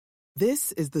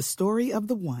This is the story of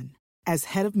the one. As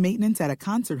head of maintenance at a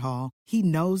concert hall, he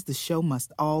knows the show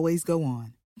must always go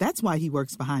on. That's why he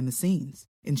works behind the scenes,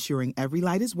 ensuring every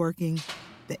light is working,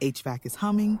 the HVAC is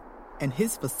humming, and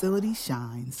his facility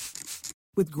shines.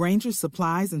 With Grainger's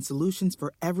supplies and solutions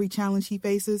for every challenge he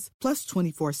faces, plus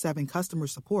 24/7 customer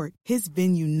support, his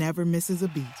venue never misses a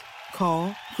beat.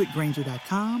 Call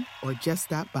quickgrainger.com or just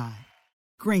stop by.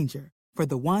 Grainger, for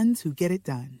the ones who get it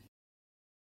done.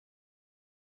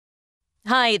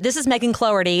 Hi, this is Megan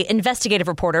Cloherty, investigative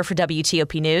reporter for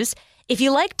WTOP News. If you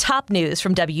like top news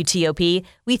from WTOP,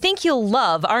 we think you'll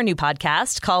love our new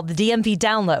podcast called The DMV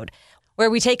Download, where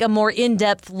we take a more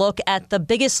in-depth look at the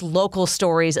biggest local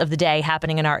stories of the day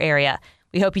happening in our area.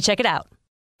 We hope you check it out.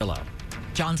 Hello.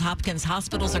 Johns Hopkins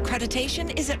Hospital's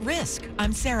accreditation is at risk.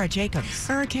 I'm Sarah Jacobs.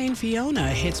 Hurricane Fiona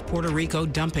hits Puerto Rico,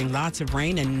 dumping lots of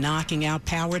rain and knocking out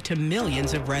power to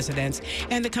millions of residents.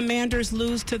 And the Commanders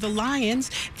lose to the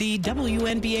Lions. The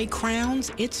WNBA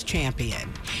crowns its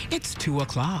champion. It's 2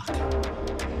 o'clock.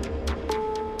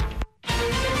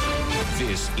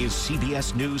 This is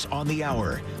CBS News on the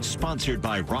Hour, sponsored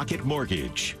by Rocket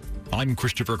Mortgage. I'm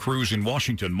Christopher Cruz in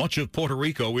Washington. Much of Puerto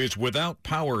Rico is without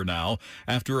power now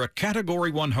after a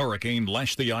Category 1 hurricane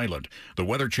lashed the island. The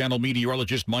Weather Channel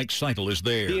meteorologist Mike Seitel is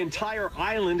there. The entire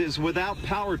island is without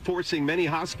power, forcing many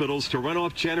hospitals to run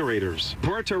off generators.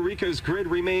 Puerto Rico's grid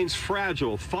remains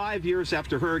fragile 5 years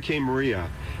after Hurricane Maria.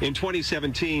 In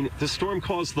 2017, the storm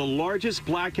caused the largest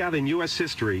blackout in U.S.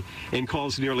 history and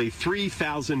caused nearly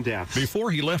 3,000 deaths.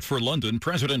 Before he left for London,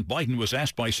 President Biden was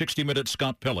asked by 60 Minutes'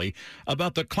 Scott Pelley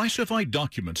about the classified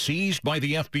documents seized by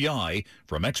the FBI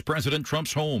from ex-President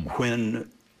Trump's home. When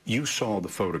you saw the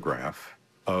photograph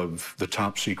of the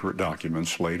top secret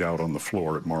documents laid out on the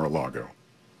floor at Mar-a-Lago,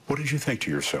 what did you think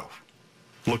to yourself,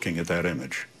 looking at that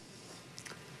image?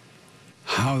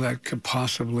 How that could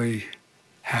possibly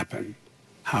happen,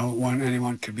 how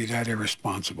anyone could be that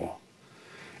irresponsible.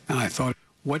 And I thought,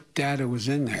 what data was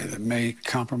in there that may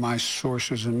compromise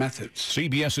sources and methods?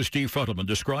 CBS's Steve Futterman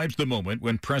describes the moment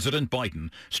when President Biden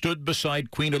stood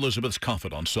beside Queen Elizabeth's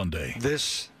coffin on Sunday.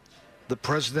 The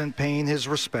president paying his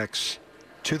respects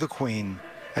to the Queen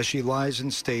as she lies in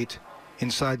state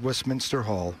inside Westminster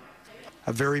Hall.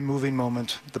 A very moving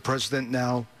moment. The president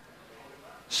now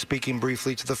speaking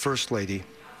briefly to the First Lady.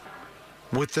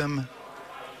 With them,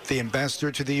 the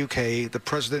ambassador to the UK, the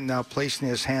president now placing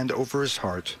his hand over his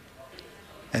heart.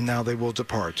 And now they will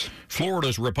depart.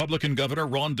 Florida's Republican Governor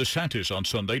Ron DeSantis on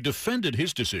Sunday defended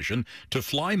his decision to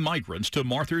fly migrants to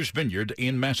Martha's Vineyard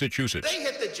in Massachusetts. They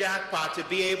hit the jackpot to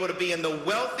be able to be in the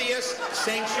wealthiest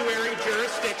sanctuary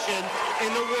jurisdiction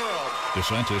in the world.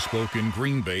 DeSantis spoke in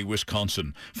Green Bay,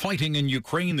 Wisconsin. Fighting in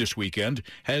Ukraine this weekend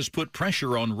has put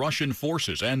pressure on Russian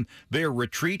forces, and their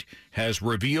retreat has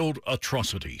revealed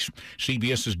atrocities.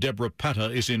 CBS's Deborah Pata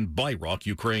is in Bayrak,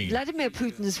 Ukraine. Vladimir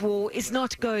Putin's war is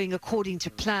not going according to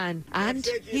plan, and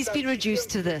he's been reduced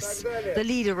to this. The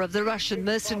leader of the Russian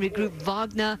mercenary group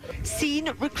Wagner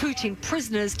seen recruiting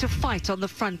prisoners to fight on the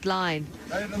front line.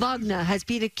 Wagner has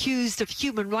been accused of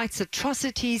human rights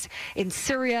atrocities in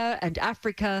Syria and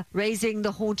Africa, raising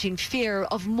the haunting fear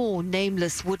of more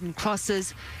nameless wooden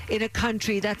crosses in a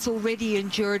country that's already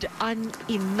endured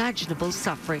unimaginable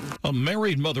suffering. A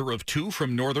married mother of two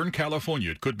from Northern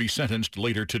California could be sentenced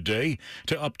later today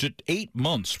to up to 8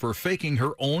 months for faking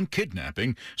her own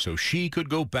kidnapping so she could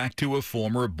go back to a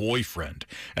former boyfriend.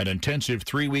 An intensive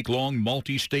 3-week-long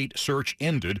multi-state search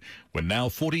ended when now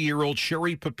 40-year-old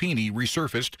Sherry Papini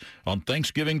resurfaced on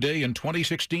Thanksgiving Day in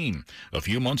 2016. A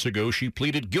few months ago, she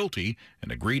pleaded guilty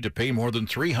and agreed to pay more than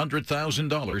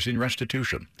 $300,000 in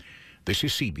restitution. This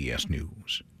is CBS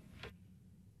News.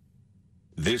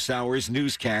 This hour's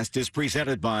newscast is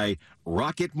presented by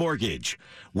Rocket Mortgage.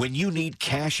 When you need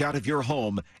cash out of your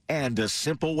home and a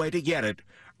simple way to get it,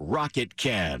 Rocket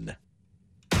can.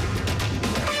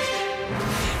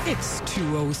 It's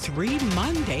 2:03,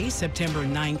 Monday, September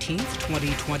 19th,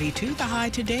 2022. The high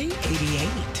today,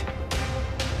 88.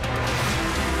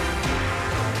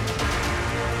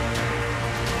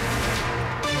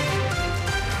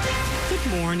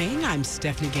 Good morning. I'm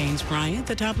Stephanie Gaines Bryant.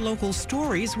 The top local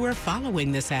stories we're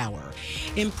following this hour.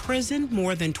 Imprisoned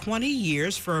more than 20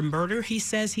 years for a murder he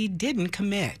says he didn't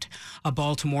commit. A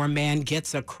Baltimore man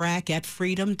gets a crack at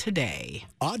freedom today.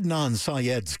 Adnan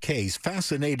Syed's case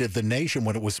fascinated the nation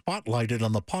when it was spotlighted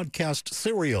on the podcast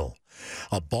Serial.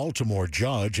 A Baltimore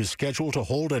judge is scheduled to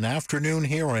hold an afternoon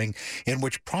hearing in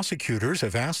which prosecutors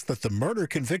have asked that the murder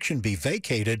conviction be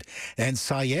vacated and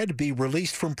Syed be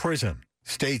released from prison.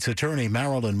 State's Attorney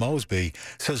Marilyn Mosby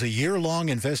says a year-long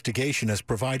investigation has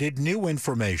provided new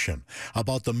information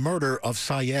about the murder of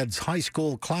Syed's high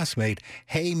school classmate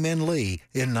Hae Min Lee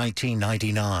in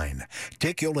 1999.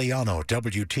 Dick Iuliano,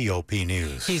 WTOP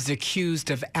News. He's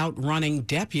accused of outrunning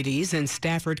deputies in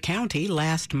Stafford County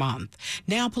last month.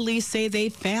 Now police say they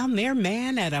found their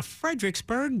man at a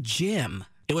Fredericksburg gym.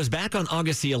 It was back on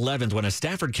August the 11th when a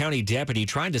Stafford County deputy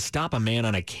tried to stop a man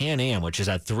on a Can-Am, which is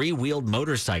a three-wheeled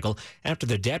motorcycle, after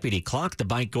the deputy clocked the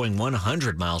bike going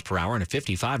 100 miles per hour in a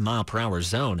 55-mile-per-hour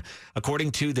zone.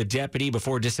 According to the deputy,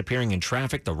 before disappearing in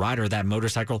traffic, the rider of that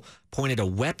motorcycle pointed a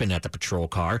weapon at the patrol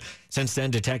car. Since then,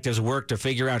 detectives worked to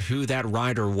figure out who that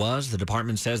rider was. The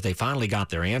department says they finally got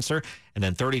their answer, and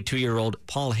then 32-year-old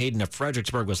Paul Hayden of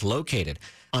Fredericksburg was located.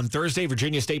 On Thursday,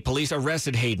 Virginia State Police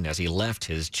arrested Hayden as he left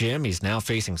his gym. He's now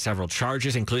facing several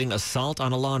charges, including assault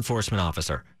on a law enforcement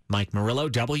officer. Mike Murillo,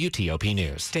 WTOP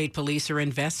News. State police are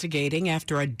investigating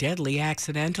after a deadly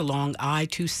accident along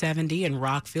I-270 in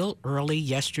Rockville early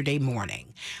yesterday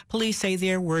morning. Police say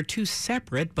there were two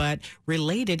separate but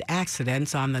related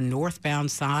accidents on the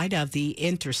northbound side of the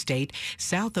interstate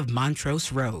south of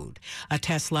Montrose Road. A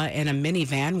Tesla and a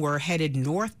minivan were headed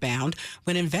northbound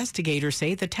when investigators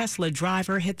say the Tesla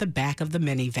driver hit the back of the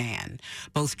minivan.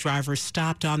 Both drivers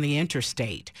stopped on the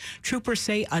interstate. Troopers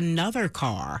say another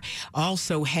car,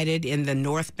 also headed in the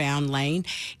northbound lane,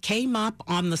 came up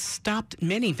on the stopped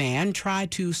minivan,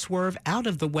 tried to swerve out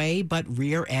of the way, but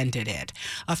rear-ended it.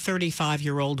 A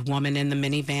 35-year-old woman in the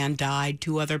minivan died.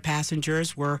 Two other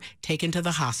passengers were taken to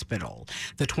the hospital.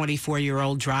 The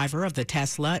 24-year-old driver of the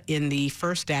Tesla in the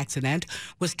first accident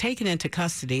was taken into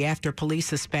custody after police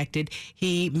suspected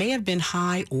he may have been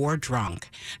high or drunk.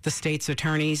 The state's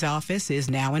attorney's office is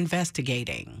now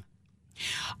investigating.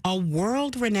 A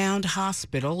world-renowned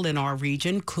hospital in our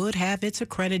region could have its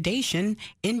accreditation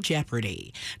in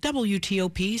jeopardy.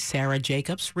 WTOP's Sarah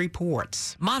Jacobs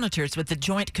reports. Monitors with the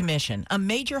Joint Commission, a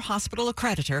major hospital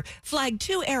accreditor, flagged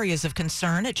two areas of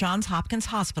concern at Johns Hopkins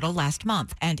Hospital last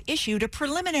month and issued a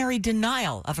preliminary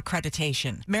denial of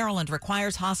accreditation. Maryland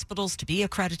requires hospitals to be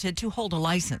accredited to hold a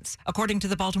license. According to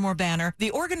the Baltimore Banner,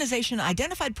 the organization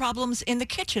identified problems in the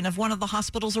kitchen of one of the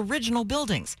hospital's original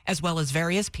buildings, as well as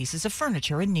various pieces of furniture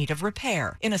in need of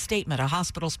repair. In a statement, a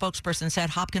hospital spokesperson said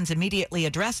Hopkins immediately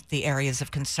addressed the areas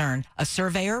of concern. A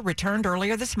surveyor returned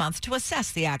earlier this month to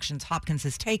assess the actions Hopkins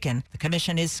has taken. The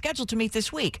commission is scheduled to meet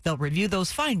this week. They'll review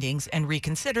those findings and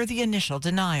reconsider the initial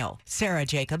denial. Sarah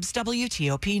Jacobs,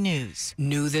 WTOP News.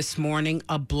 New this morning,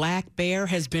 a black bear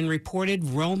has been reported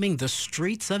roaming the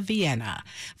streets of Vienna.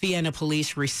 Vienna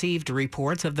police received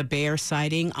reports of the bear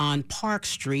sighting on Park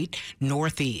Street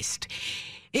Northeast.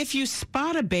 If you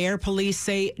spot a bear, police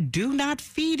say do not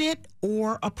feed it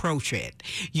or approach it.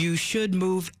 You should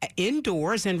move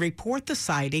indoors and report the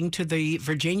sighting to the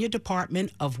Virginia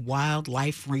Department of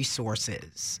Wildlife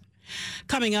Resources.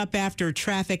 Coming up after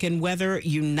traffic and weather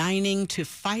uniting to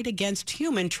fight against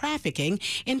human trafficking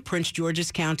in Prince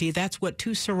George's County. That's what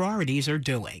two sororities are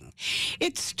doing.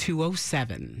 It's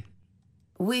 2:07.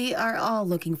 We are all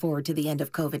looking forward to the end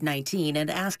of COVID-19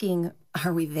 and asking,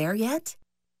 are we there yet?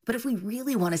 But if we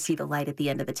really want to see the light at the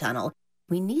end of the tunnel,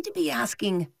 we need to be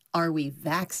asking, are we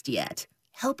vaxxed yet?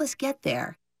 Help us get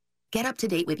there. Get up to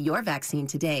date with your vaccine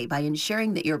today by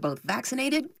ensuring that you're both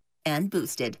vaccinated and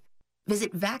boosted.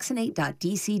 Visit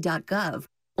vaccinate.dc.gov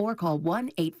or call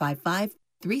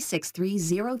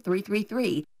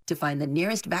 1-855-363-0333 to find the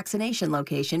nearest vaccination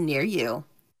location near you.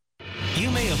 You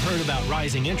may have heard about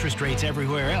rising interest rates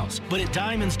everywhere else, but at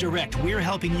Diamonds Direct, we're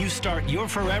helping you start your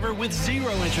forever with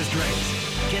zero interest rates.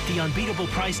 Get the unbeatable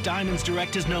price Diamonds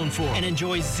Direct is known for and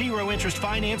enjoy zero interest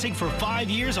financing for 5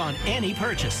 years on any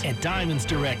purchase. At Diamonds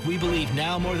Direct, we believe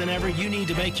now more than ever you need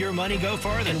to make your money go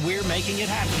farther, and we're making it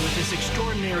happen with this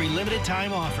extraordinary limited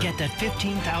time offer. Get that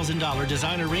 $15,000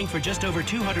 designer ring for just over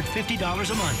 $250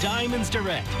 a month. Diamonds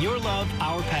Direct, your love,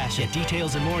 our passion. Get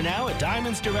details and more now at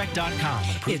diamondsdirect.com.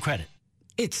 Approved credit.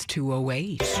 It's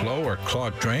 2:08. Slow or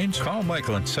clogged drains? Call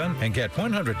Michael & Son and get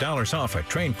 $100 off a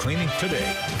drain cleaning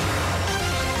today.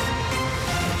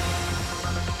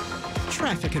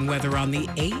 Traffic and weather on the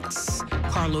 8s.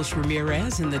 Carlos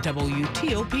Ramirez in the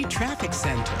WTOP Traffic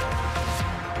Center.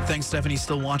 Thanks, Stephanie.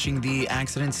 Still watching the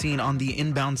accident scene on the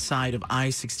inbound side of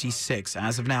I-66.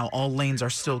 As of now, all lanes are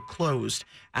still closed.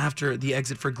 After the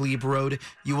exit for Glebe Road,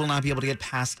 you will not be able to get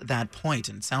past that point.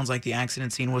 And it sounds like the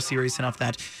accident scene was serious enough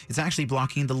that it's actually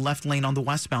blocking the left lane on the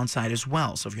westbound side as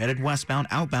well. So if you're headed westbound,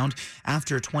 outbound,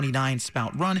 after 29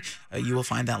 Spout Run, you will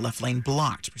find that left lane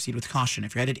blocked. Proceed with caution.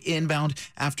 If you're headed inbound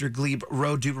after Glebe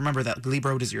Road, do remember that Glebe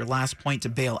Road is your last point to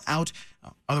bail out.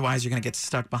 Otherwise, you're going to get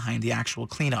stuck behind the actual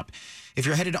cleanup. If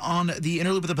you're headed on the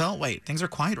inner loop of the Beltway, things are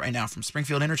quiet right now from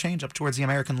Springfield Interchange up towards the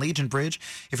American Legion Bridge.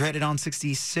 If you're headed on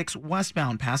 66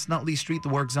 westbound past Nutley Street, the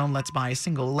work zone lets by a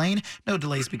single lane. No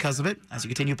delays because of it. As you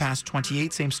continue past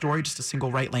 28, same story, just a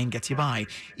single right lane gets you by.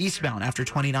 Eastbound after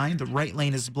 29, the right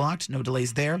lane is blocked. No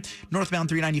delays there. Northbound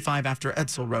 395 after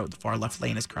Edsel Road, the far left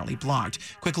lane is currently blocked.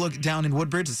 Quick look down in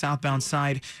Woodbridge, the southbound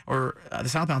side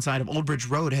of Old Bridge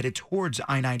Road headed towards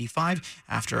I-95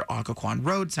 after Occoquan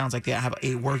Road. Sounds like they have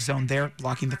a work zone there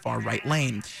blocking the far right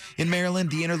lane. In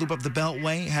Maryland, the inner loop of the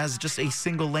Beltway has just a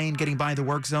single lane getting by the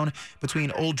work zone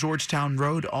between Old Georgetown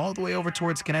Road all the way over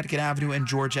towards Connecticut Avenue and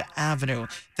Georgia Avenue.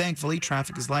 Thankfully,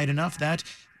 traffic is light enough that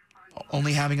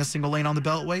only having a single lane on the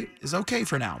Beltway is okay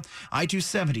for now.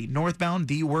 I-270 northbound,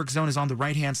 the work zone is on the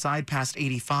right-hand side past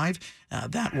 85.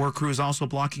 That work crew is also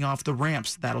blocking off the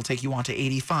ramps. That'll take you onto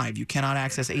 85. You cannot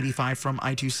access 85 from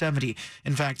I-270.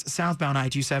 In fact, southbound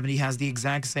I-270 has the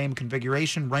exact same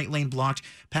configuration, right lane blocked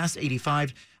past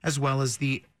 85, as well as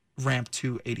the ramp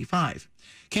to 85.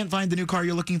 Can't find the new car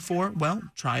you're looking for? Well,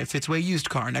 try a Fitzway used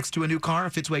car. Next to a new car, a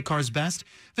Fitzway car's best.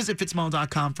 Visit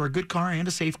fitzmall.com for a good car and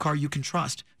a safe car you can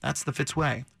trust. That's the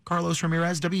Fitzway. Carlos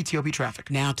Ramirez, WTOP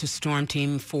Traffic. Now to Storm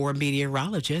Team 4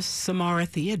 meteorologist Samara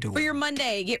Theodore. For your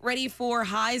Monday, get ready for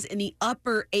highs in the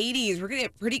upper 80s. We're going to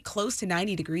get pretty close to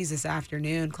 90 degrees this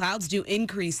afternoon. Clouds do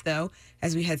increase, though,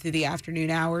 as we head through the afternoon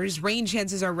hours. Rain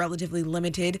chances are relatively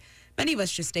limited. Many of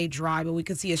us just stay dry, but we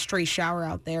could see a stray shower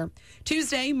out there.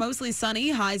 Tuesday, mostly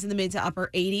sunny, highs in the mid to upper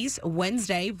 80s.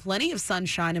 Wednesday, plenty of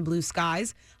sunshine and blue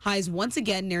skies. Highs once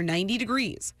again near 90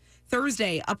 degrees.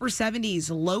 Thursday, upper 70s,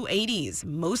 low 80s.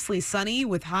 Mostly sunny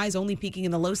with highs only peaking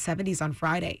in the low 70s on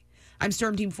Friday. I'm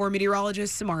Storm Team 4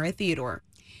 meteorologist Samara Theodore.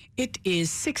 It is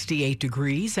 68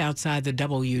 degrees outside the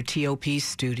WTOP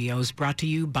studios, brought to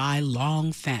you by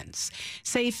Long Fence.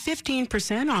 Save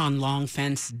 15% on Long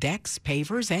Fence decks,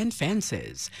 pavers, and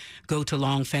fences. Go to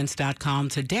longfence.com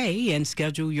today and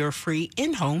schedule your free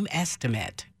in-home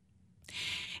estimate.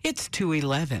 It's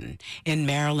 2:11. In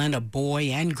Maryland, a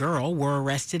boy and girl were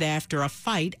arrested after a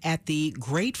fight at the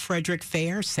Great Frederick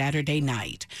Fair Saturday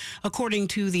night. According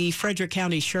to the Frederick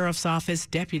County Sheriff's Office,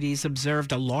 deputies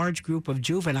observed a large group of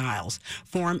juveniles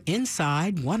form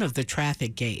inside one of the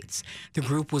traffic gates. The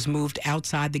group was moved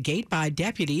outside the gate by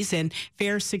deputies and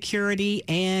fair security,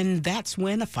 and that's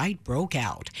when a fight broke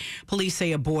out. Police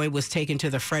say a boy was taken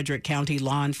to the Frederick County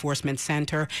Law Enforcement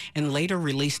Center and later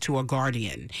released to a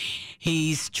guardian.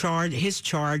 His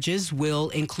charges will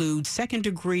include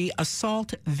second-degree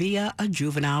assault via a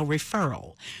juvenile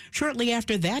referral. Shortly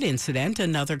after that incident,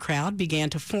 another crowd began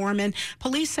to form, and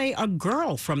police say a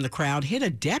girl from the crowd hit a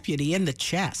deputy in the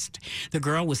chest. The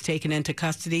girl was taken into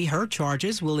custody. Her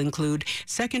charges will include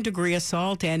second-degree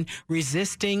assault and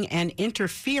resisting and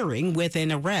interfering with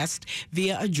an arrest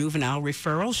via a juvenile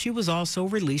referral. She was also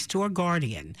released to a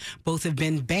guardian. Both have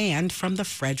been banned from the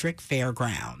Frederick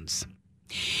Fairgrounds.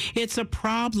 It's a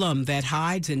problem that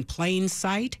hides in plain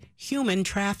sight: human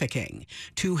trafficking.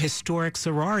 Two historic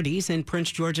sororities in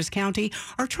Prince George's County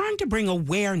are trying to bring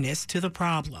awareness to the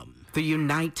problem. The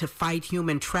Unite to Fight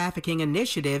Human Trafficking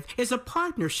initiative is a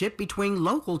partnership between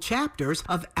local chapters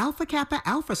of Alpha Kappa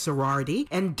Alpha Sorority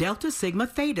and Delta Sigma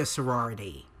Theta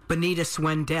Sorority. Benita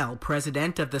Swendell,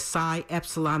 president of the Psi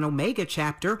Epsilon Omega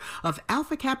chapter of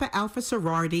Alpha Kappa Alpha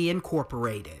Sorority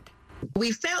Incorporated.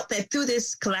 We felt that through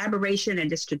this collaboration and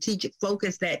this strategic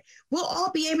focus that we'll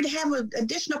all be able to have an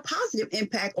additional positive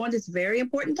impact on this very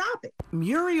important topic.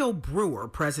 Muriel Brewer,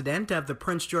 president of the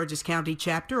Prince George's County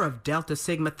chapter of Delta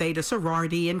Sigma Theta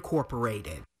Sorority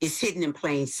Incorporated. It's hidden in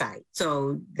plain sight.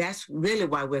 So that's really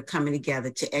why we're coming together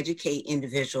to educate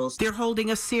individuals. They're holding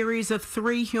a series of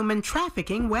 3 human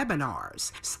trafficking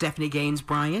webinars. Stephanie Gaines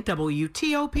Bryant,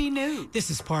 WTOP News. This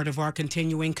is part of our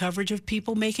continuing coverage of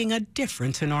people making a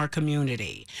difference in our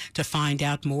community. To find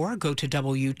out more, go to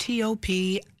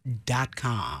WTOP.com.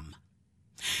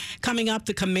 Coming up,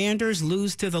 the Commanders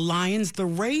lose to the Lions. The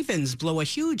Ravens blow a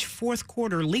huge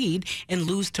fourth-quarter lead and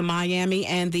lose to Miami,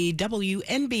 and the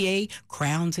WNBA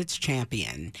crowns its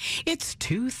champion. It's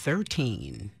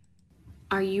 2:13.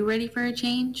 Are you ready for a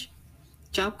change?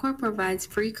 Job Corps provides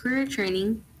free career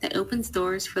training that opens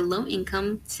doors for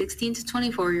low-income 16 to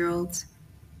 24-year-olds.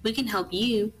 We can help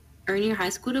you earn your high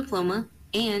school diploma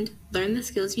and learn the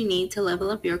skills you need to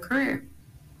level up your career.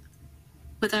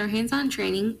 With our hands-on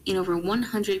training in over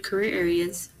 100 career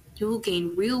areas, you will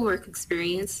gain real work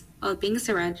experience while being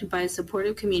surrounded by a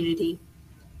supportive community.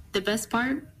 The best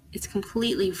part? It's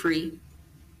completely free.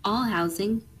 All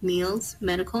housing, meals,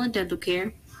 medical and dental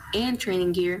care, and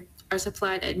training gear are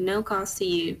supplied at no cost to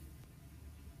you.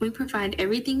 We provide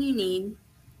everything you need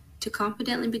to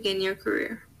confidently begin your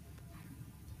career.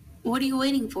 What are you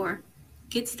waiting for?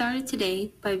 Get started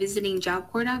today by visiting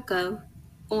jobcorps.gov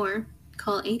or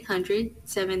call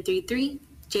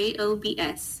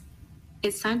 800-733-JOBS.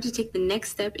 It's time to take the next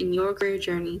step in your career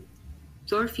journey.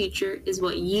 Your future is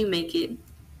what you make it.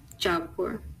 Job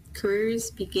Corps. Careers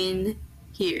begin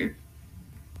here.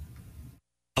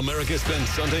 America spends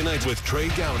Sunday night with Trey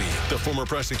Gowdy. The former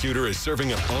prosecutor is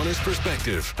serving an honest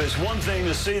perspective. It's one thing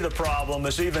to see the problem.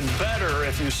 It's even better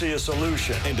if you see a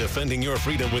solution. And defending your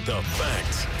freedom with the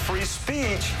facts. Free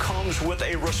speech comes with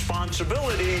a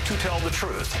responsibility to tell the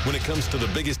truth. When it comes to the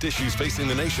biggest issues facing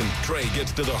the nation, Trey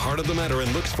gets to the heart of the matter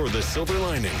and looks for the silver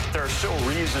lining. There are still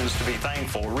reasons to be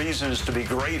thankful, reasons to be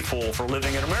grateful for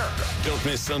living in America. Don't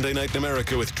miss Sunday Night in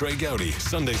America with Trey Gowdy.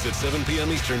 Sundays at 7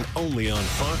 p.m. Eastern, only on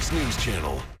Fox News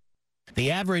Channel. The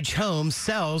average home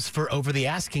sells for over the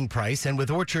asking price, and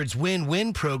with Orchard's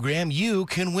win-win program, you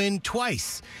can win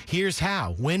twice. Here's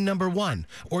how. Win number one,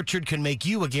 Orchard can make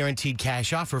you a guaranteed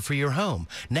cash offer for your home.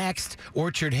 Next,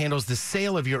 Orchard handles the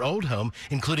sale of your old home,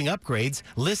 including upgrades,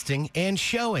 listing, and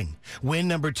showing. Win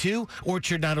number two,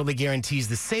 Orchard not only guarantees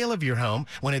the sale of your home,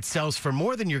 when it sells for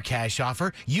more than your cash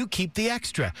offer, you keep the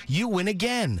extra. You win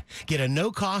again. Get a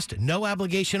no-cost,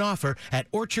 no-obligation offer at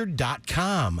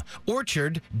Orchard.com.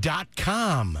 Orchard.com.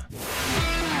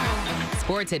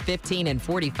 Sports at 15 and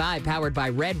 45, powered by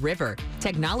Red River.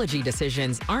 Technology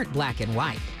decisions aren't black and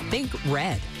white. Think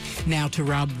red. Now to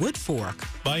Rob Woodfork.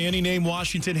 By any name,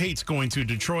 Washington hates going to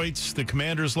Detroit. The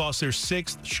Commanders lost their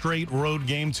sixth straight road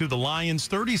game to the Lions,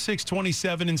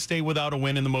 36-27, and stay without a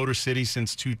win in the Motor City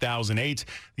since 2008.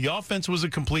 The offense was a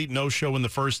complete no-show in the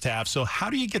first half. So how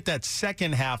do you get that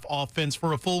second half offense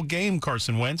for a full game,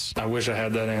 Carson Wentz? I wish I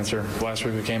had that answer. Last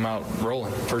week we came out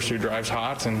rolling. First two drives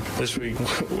hot, and this week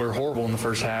we're horrible in the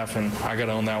first half, and I got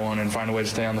to own that one and find a way to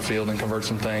stay on the field and convert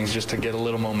some things just to get a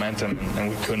little momentum, and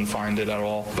we couldn't find it at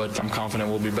all. But I'm confident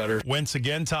we'll be better. Wentz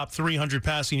again topped 300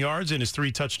 passing yards, and his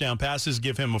 3 touchdown passes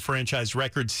give him a franchise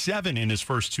record 7 in his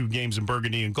first 2 games in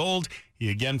burgundy and gold. He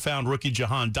again found rookie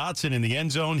Jahan Dotson in the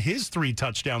end zone. His 3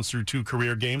 touchdowns through 2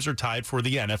 career games are tied for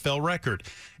the NFL record.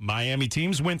 Miami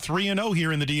teams went 3-0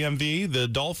 here in the DMV. The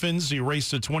Dolphins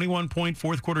erased a 21-point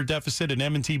fourth-quarter deficit at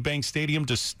M&T Bank Stadium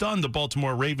to stun the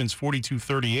Baltimore Ravens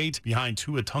 42-38 behind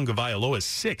Tua Tagovailoa's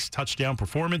 6-touchdown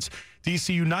performance.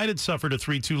 DC United suffered a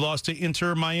 3-2 loss to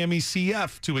Inter Miami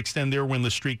CF to extend their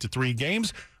winless streak to 3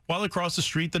 games. While across the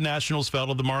street, the Nationals fell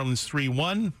to the Marlins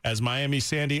 3-1 as Miami's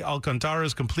Sandy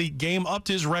Alcantara's complete game upped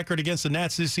his record against the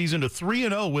Nats this season to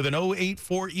 3-0 with an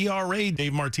 0.84 ERA.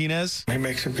 Dave Martinez. He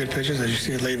makes some good pitches, as you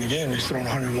see it late in the game. He's throwing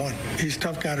 101. He's a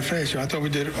tough guy to face. I thought we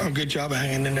did a good job of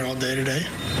hanging in there all day today.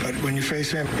 But when you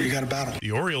face him, you got to battle.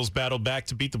 The Orioles battled back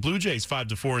to beat the Blue Jays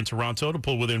 5-4 in Toronto to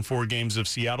pull within 4 games of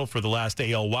Seattle for the last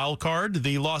AL wildcard.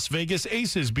 The Las Vegas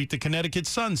Aces beat the Connecticut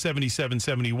Sun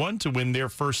 77-71 to win their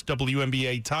first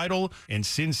WNBA title and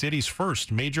Sin City's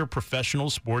first major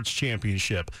professional sports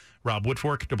championship. Rob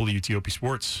Woodfork, WTOP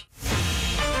Sports.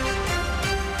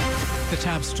 The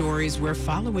top stories we're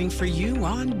following for you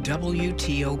on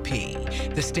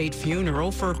WTOP. The state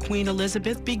funeral for Queen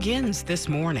Elizabeth begins this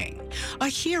morning. A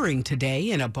hearing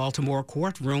today in a Baltimore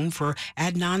courtroom for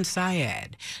Adnan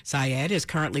Syed. Syed is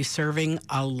currently serving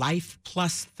a life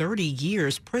plus 30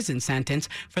 years prison sentence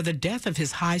for the death of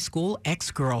his high school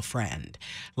ex-girlfriend.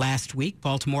 Last week,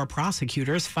 Baltimore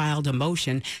prosecutors filed a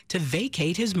motion to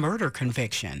vacate his murder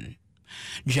conviction.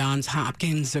 Johns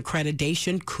Hopkins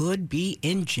accreditation could be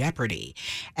in jeopardy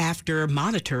after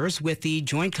monitors with the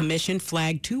Joint Commission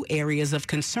flagged 2 areas of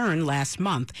concern last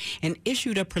month and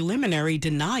issued a preliminary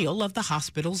denial of the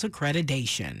hospital's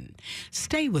accreditation.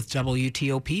 Stay with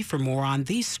WTOP for more on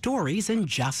these stories in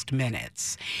just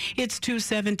minutes. It's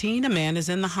 2:17. A man is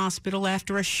in the hospital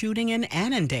after a shooting in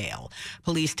Annandale.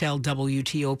 Police tell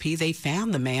WTOP they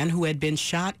found the man who had been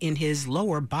shot in his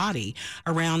lower body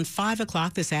around 5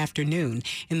 o'clock this afternoon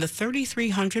in the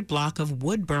 3300 block of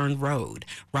Woodburn Road,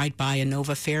 right by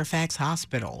Inova Fairfax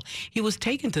Hospital. He was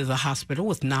taken to the hospital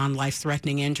with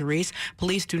non-life-threatening injuries.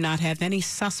 Police do not have any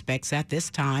suspects at this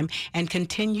time and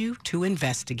continue to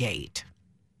investigate.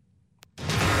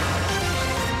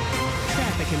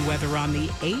 Traffic and weather on the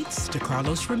 8s to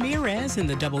Carlos Ramirez in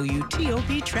the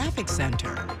WTOP Traffic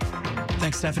Center.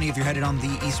 Thanks, Stephanie. If you're headed on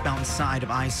the eastbound side of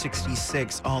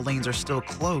I-66, all lanes are still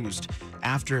closed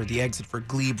after the exit for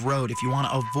Glebe Road. If you want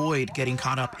to avoid getting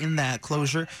caught up in that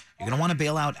closure, you're going to want to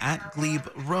bail out at Glebe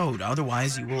Road.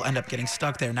 Otherwise, you will end up getting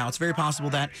stuck there. Now, it's very possible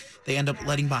that they end up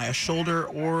letting by a shoulder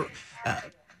or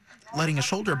letting a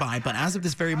shoulder by, but as of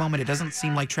this very moment, it doesn't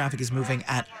seem like traffic is moving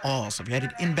at all. So if you're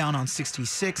headed inbound on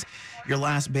 66, your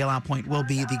last bailout point will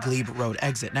be the Glebe Road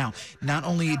exit. Now, not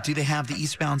only do they have the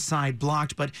eastbound side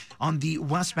blocked, but on the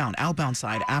westbound, outbound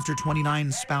side, after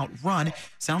 29 Spout Run,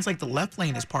 sounds like the left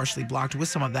lane is partially blocked with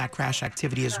some of that crash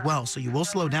activity as well. So you will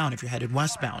slow down if you're headed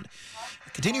westbound.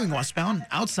 Continuing westbound,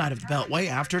 outside of the Beltway,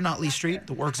 after Nutley Street,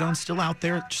 the work zone's still out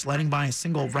there, just letting by a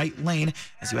single right lane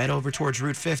as you head over towards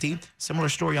Route 50. Similar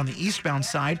story on the eastbound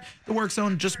side. The work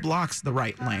zone just blocks the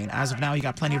right lane. As of now, you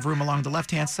got plenty of room along the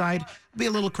left-hand side. It'll be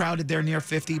a little crowded there near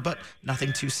 50, but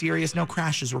nothing too serious. No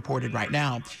crashes reported right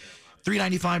now.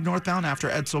 395 northbound after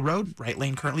Edsel Road, right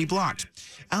lane currently blocked.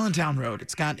 Allentown Road,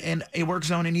 it's got a work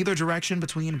zone in either direction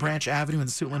between Branch Avenue and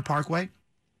the Suitland Parkway.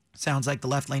 Sounds like the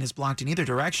left lane is blocked in either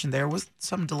direction. There was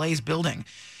some delays building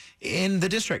in the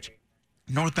district.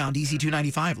 Northbound DC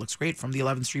 295 looks great from the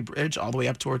 11th Street Bridge all the way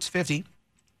up towards 50.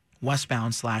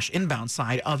 Westbound/inbound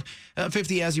side of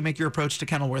 50 as you make your approach to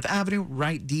Kenilworth Avenue.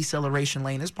 Right deceleration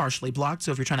lane is partially blocked,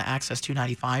 so if you're trying to access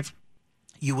 295,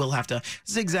 you will have to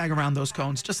zigzag around those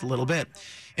cones just a little bit.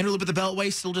 In a loop of the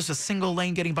Beltway, still just a single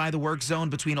lane getting by the work zone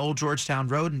between Old Georgetown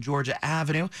Road and Georgia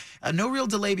Avenue. No real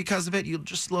delay because of it. You'll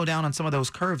just slow down on some of those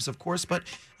curves, of course, but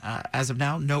as of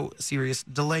now, no serious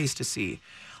delays to see.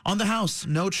 On the house,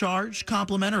 no charge,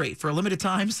 complimentary. For a limited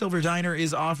time, Silver Diner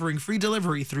is offering free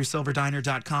delivery through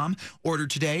silverdiner.com. Order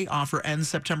today. Offer ends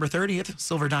September 30th.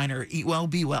 Silver Diner. Eat well,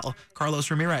 be well.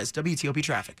 Carlos Ramirez, WTOP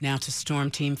Traffic. Now to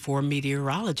Storm Team 4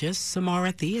 meteorologist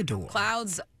Samara Theodore.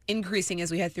 Clouds increasing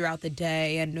as we head throughout the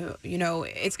day, and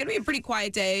it's going to be a pretty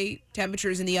quiet day.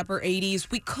 Temperatures in the upper 80s.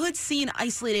 We could see an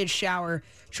isolated shower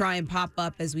try and pop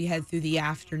up as we head through the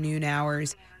afternoon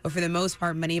hours, but for the most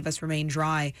part, many of us remain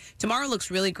dry. Tomorrow looks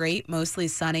really great, mostly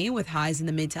sunny with highs in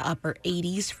the mid to upper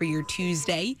 80s for your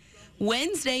Tuesday.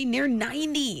 Wednesday near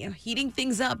 90, heating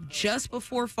things up just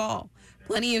before fall.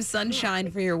 Plenty of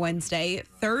sunshine for your Wednesday.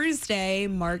 Thursday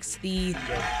marks the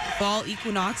fall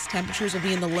equinox. Temperatures will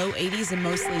be in the low 80s and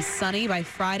mostly sunny. By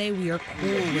Friday, we are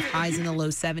cool with highs in the low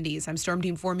 70s. I'm Storm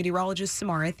Team 4 meteorologist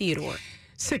Samara Theodore.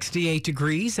 68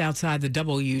 degrees outside the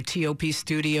WTOP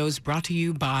studios, brought to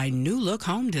you by New Look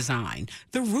Home Design,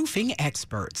 the roofing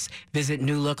experts. Visit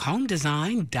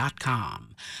newlookhomedesign.com.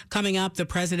 Coming up, the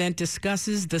president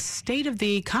discusses the state of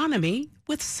the economy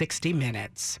with 60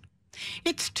 Minutes.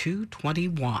 It's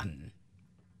 2:21.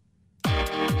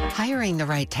 Hiring the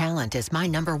right talent is my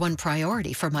 #1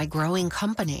 priority for my growing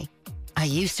company. I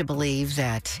used to believe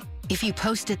that if you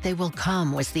post it, they will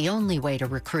come was the only way to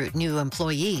recruit new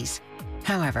employees.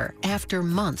 However, after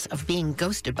months of being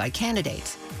ghosted by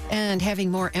candidates and having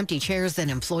more empty chairs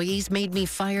than employees made me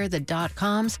fire the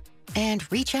 .coms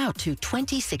and reach out to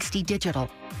 2060 Digital.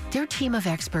 Their team of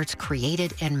experts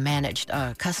created and managed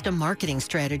a custom marketing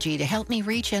strategy to help me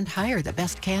reach and hire the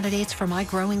best candidates for my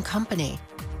growing company.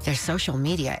 Their social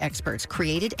media experts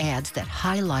created ads that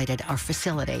highlighted our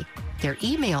facility. Their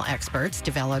email experts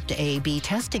developed A/B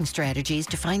testing strategies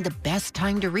to find the best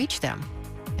time to reach them.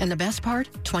 And the best part,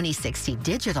 2060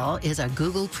 Digital is a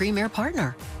Google Premier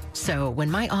partner. So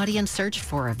when my audience searched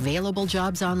for available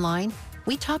jobs online,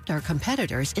 we topped our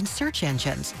competitors in search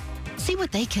engines. See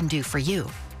what they can do for you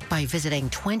by visiting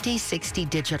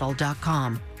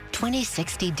 2060digital.com.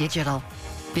 2060 Digital,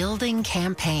 building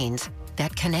campaigns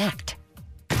that connect.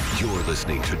 You're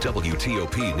listening to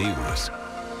WTOP News.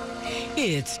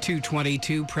 It's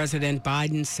 2:22. President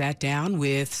Biden sat down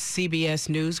with CBS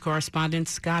News correspondent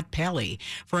Scott Pelley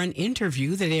for an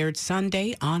interview that aired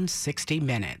Sunday on 60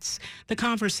 Minutes. The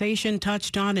conversation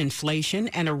touched on inflation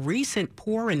and a recent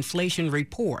poor inflation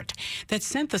report that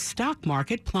sent the stock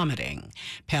market plummeting.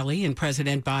 Pelley and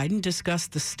President Biden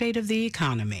discussed the state of the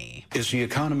economy. Is the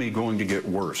economy going to get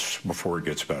worse before it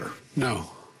gets better?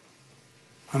 No,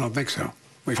 I don't think so.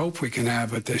 We hope we can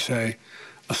have what they say,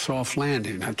 a soft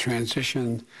landing, a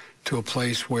transition to a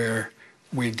place where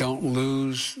we don't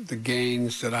lose the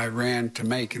gains that I ran to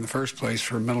make in the first place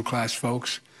for middle-class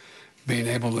folks, being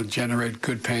able to generate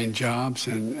good-paying jobs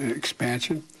and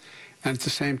expansion, and at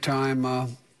the same time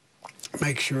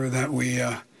make sure that we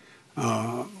are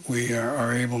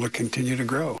able to continue to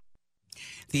grow.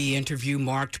 The interview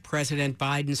marked President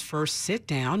Biden's first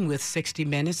sit-down with 60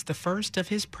 Minutes, the first of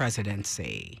his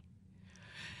presidency.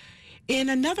 In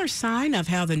another sign of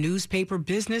how the newspaper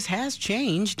business has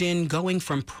changed in going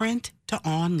from print to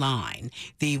online.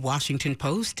 The Washington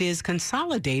Post is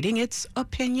consolidating its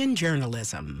opinion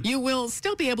journalism. You will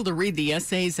still be able to read the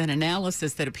essays and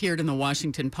analysis that appeared in the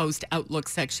Washington Post Outlook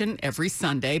section every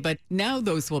Sunday, but now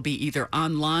those will be either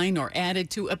online or added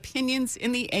to opinions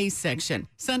in the A section.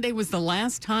 Sunday was the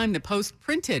last time the Post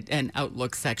printed an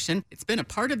Outlook section. It's been a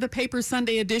part of the paper's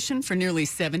Sunday edition for nearly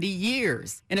 70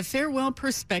 years. In a farewell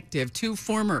perspective, two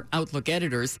former Outlook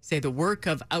editors say the work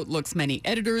of Outlook's many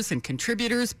editors and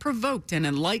contributors provoked and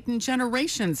enlightened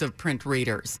generations of print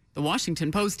readers. The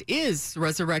Washington Post is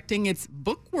resurrecting its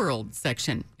Book World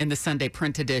section in the Sunday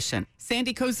print edition.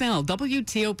 Sandy Kozel,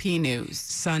 WTOP News.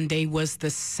 Sunday was the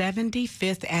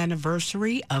 75th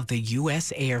anniversary of the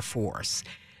U.S. Air Force.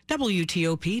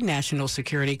 WTOP National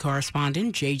Security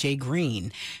Correspondent J.J.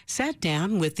 Green sat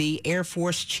down with the Air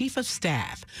Force Chief of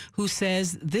Staff, who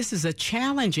says this is a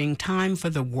challenging time for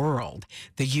the world,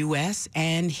 the U.S.,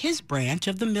 and his branch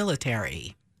of the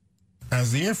military.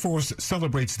 As the Air Force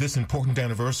celebrates this important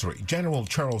anniversary, General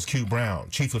Charles Q. Brown,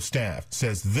 Chief of Staff,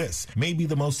 says this may be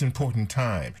the most important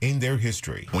time in their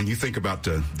history. When you think about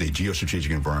the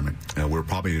geostrategic environment, we're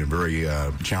probably in a very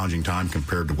challenging time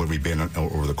compared to where we've been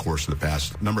over the course of the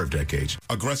past number of decades.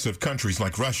 Aggressive countries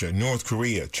like Russia, North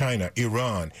Korea, China,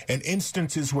 Iran, and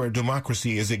instances where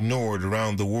democracy is ignored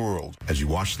around the world. As you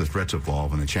watch the threats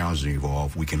evolve and the challenges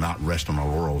evolve, we cannot rest on our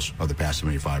laurels of the past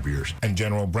 75 years. And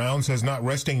General Brown says not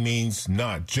resting means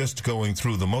not just going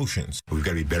through the motions. We've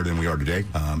got to be better than we are today,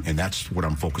 and that's what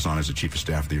I'm focused on as the Chief of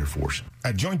Staff of the Air Force.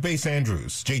 At Joint Base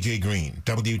Andrews, J.J. Green,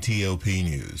 WTOP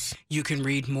News. You can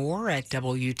read more at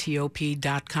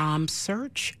WTOP.com.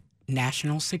 Search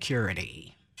National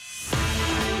Security.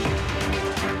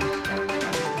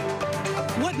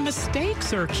 What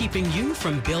mistakes are keeping you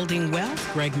from building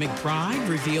wealth? Greg McBride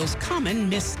reveals common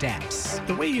missteps.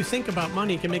 The way you think about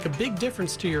money can make a big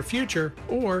difference to your future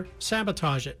or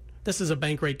sabotage it. This is a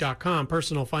Bankrate.com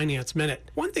Personal Finance Minute.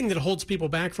 One thing that holds people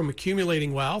back from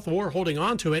accumulating wealth or holding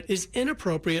on to it is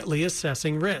inappropriately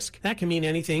assessing risk. That can mean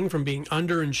anything from being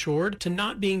underinsured to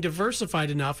not being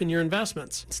diversified enough in your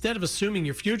investments. Instead of assuming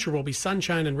your future will be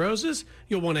sunshine and roses,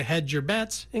 you'll want to hedge your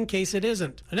bets in case it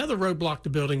isn't. Another roadblock to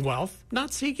building wealth,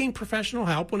 not seeking professional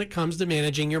help when it comes to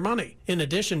managing your money. In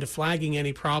addition to flagging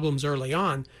any problems early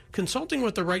on, consulting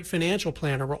with the right financial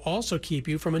planner will also keep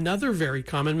you from another very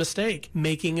common mistake,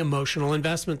 making emotional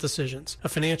investment decisions. A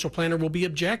financial planner will be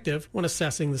objective when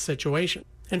assessing the situation.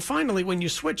 And finally, when you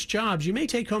switch jobs, you may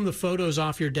take home the photos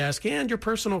off your desk and your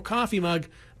personal coffee mug,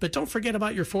 but don't forget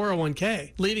about your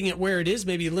 401k. Leaving it where it is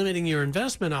may be limiting your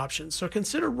investment options, so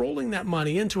consider rolling that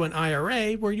money into an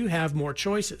IRA where you have more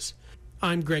choices.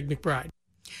 I'm Greg McBride.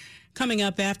 Coming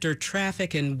up after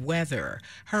traffic and weather,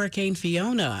 Hurricane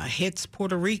Fiona hits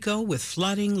Puerto Rico with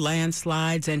flooding,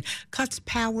 landslides, and cuts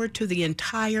power to the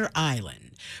entire island.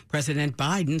 President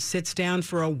Biden sits down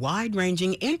for a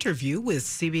wide-ranging interview with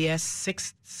CBS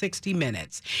 60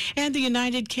 Minutes. And the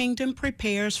United Kingdom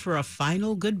prepares for a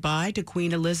final goodbye to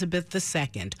Queen Elizabeth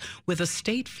II with a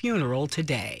state funeral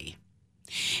today.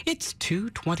 It's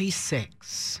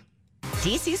 2:26.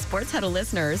 DC Sports Huddle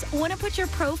listeners, want to put your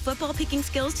pro football picking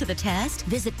skills to the test?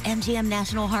 Visit MGM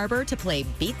National Harbor to play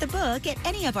Beat the Book at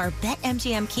any of our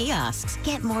BetMGM kiosks.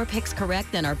 Get more picks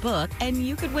correct than our book, and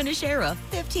you could win a share of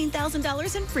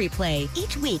 $15,000 in free play.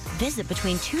 Each week, visit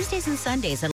between Tuesdays and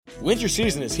Sundays. Winter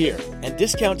season is here, and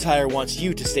Discount Tire wants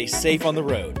you to stay safe on the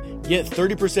road. Get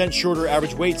 30% shorter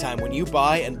average wait time when you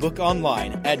buy and book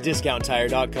online at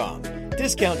DiscountTire.com.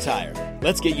 Discount Tire.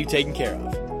 Let's get you taken care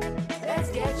of. Let's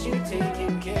get you taken